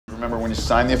Remember when you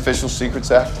signed the Official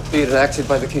Secrets Act? Be it enacted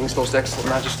by the King's most excellent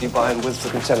majesty by and with the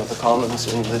consent of the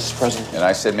Commons in this present. And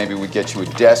I said maybe we'd get you a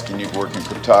desk and you'd work in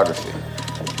cryptography.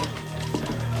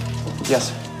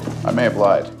 Yes. I may have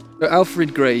lied.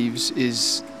 Alfred Graves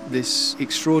is this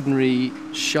extraordinary,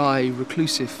 shy,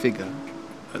 reclusive figure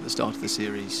at the start of the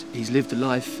series. He's lived a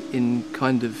life in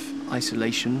kind of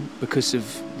isolation because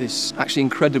of this actually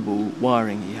incredible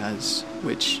wiring he has,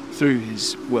 which through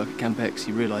his work at Campex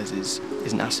he realises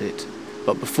is an asset,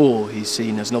 but before he's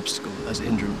seen as an obstacle, as a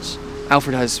hindrance.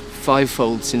 Alfred has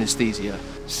fivefold synesthesia.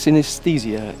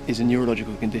 Synesthesia is a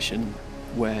neurological condition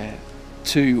where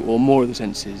two or more of the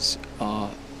senses are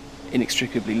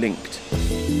inextricably linked.